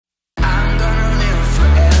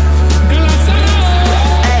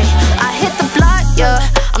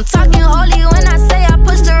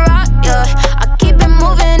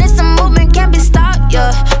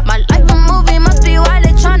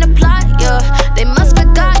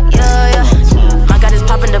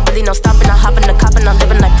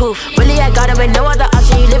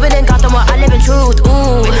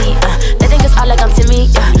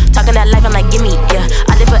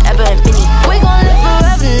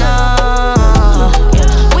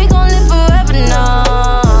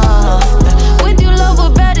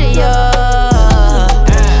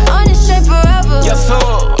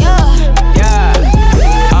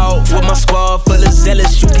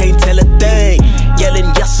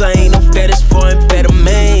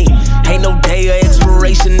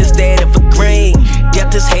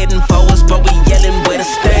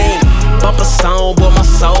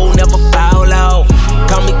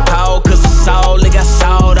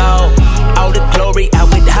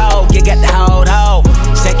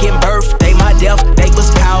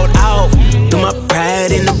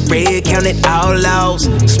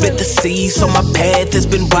planted the seeds, so my path has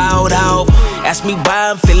been wild out. Ask me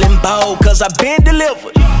why I'm feeling bold, cause I've been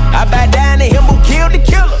delivered. I bow down to him who killed the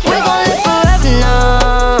killer. We gon' live forever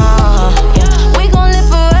now. We gon' live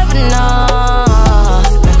forever now.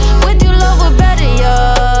 With you, love, we're better,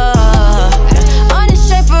 yeah. On this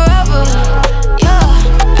shit forever, yeah.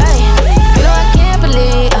 Ay, you know I can't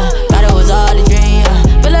believe, thought it was all a dream.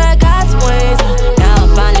 Feel like God's wings, now I'm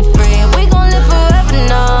finally free. We gon' live forever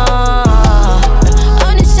now.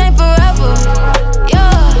 On this shit forever,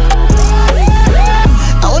 yeah.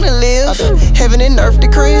 I wanna live, heaven and earth the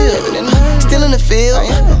crib. Still in the field,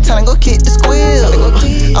 time to go kick the squeal.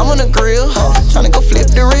 I'm on the grill, tryna go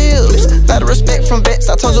flip the ribs. Lot of respect from vets,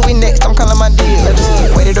 I told you we next, I'm calling my deals.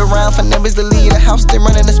 Waited around for numbers to lead a house, they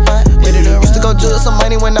running the spot. Used to go judge some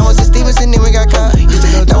money when I was in Stevenson, then we got caught.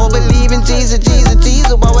 Now I believe in Jesus, Jesus,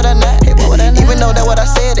 Jesus, why would I not? Even though that what I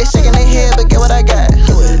said, they shaking their head, but get what I got.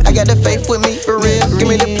 I got the faith with me, for real. Give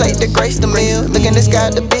me the plate, the grace, the meal. Look in the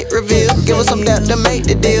sky, the big reveal. Give us some doubt to make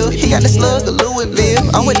the deal. He got the slug, the Louisville.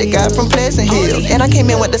 I'm with the guy from Pleasant Hill. And I came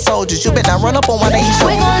in with the soldiers. You better not run up on Wande.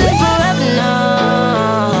 We gon' live forever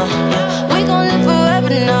now. We gon' live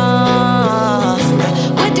forever now.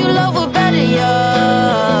 With you, love, we're better,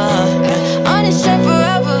 yeah. On this shit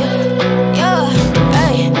forever, yeah.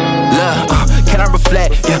 Hey. Look, can I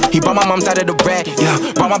reflect? Yeah, he brought my mom out of the rat. Yeah,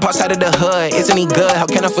 brought my pops out of the hood. Isn't he good? How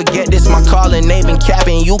can I forget this? My calling, they been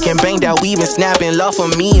capping. You can bang that weave and snapping. Love for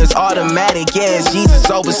me is automatic. Yeah, it's Jesus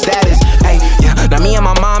over status. Hey, yeah, now me and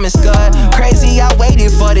my mom is good. Crazy, I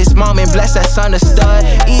waited for this moment. Blessed, that's understood.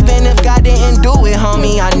 Even if God didn't do it,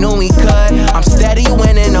 homie, I knew he could. I'm steady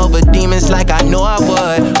winning over demons like I knew I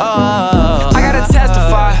would. Oh, I gotta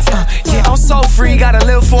testify. Yeah, I'm so free, gotta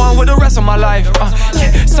live for him with the rest of my life.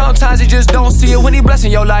 Yeah, sometimes you just don't see it when he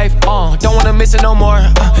blessing your life. Don't wanna miss it no more.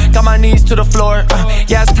 Got my knees to the floor.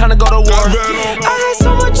 Yeah, it's time to go to war. I had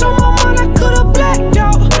so much on my mind, I could've blacked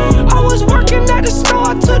out. I was working at the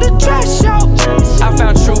store to the trash out. I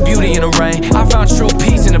found true beauty in the rain. I found true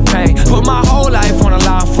peace in the pain. Put my whole life on the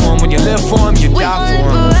line for him. When you live for him, you die for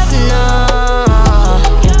him. We gon' live forever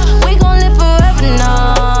now. We gon' live forever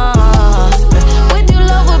now. With you,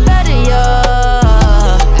 love, we're better,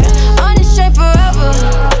 yeah. On this shit forever,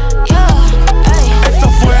 yeah. Ay. Esto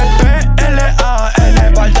fue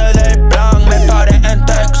PLAN, parte del plan. Me paré en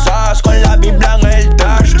Texas con la Biblia en el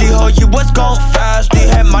dash. Dijo you was gon' fast,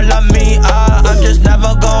 dije mala mía. I'm just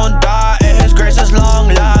never gon' die, and his grace is long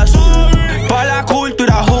last. Pa' la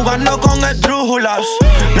cultura jugando con esdrújulas.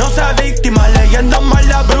 No sea víctima leyendo mal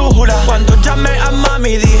la brújula. Cuando llamé a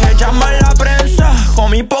mami dije llama a la prensa.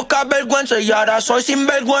 Con mi poca vergüenza y ahora soy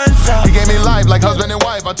sinvergüenza. He gave me life like husband and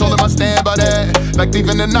wife. I told him I stand by that. Like thief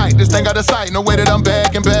in the night, this thing out of sight. No way that I'm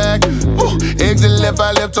back and back. Woo. Exit left,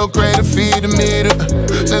 I left, so great to feed the meter.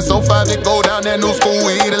 Since 05 they go down that new school,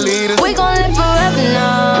 we the leaders. We gon' live forever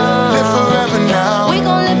now. Live forever now. We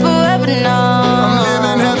gon' live forever now.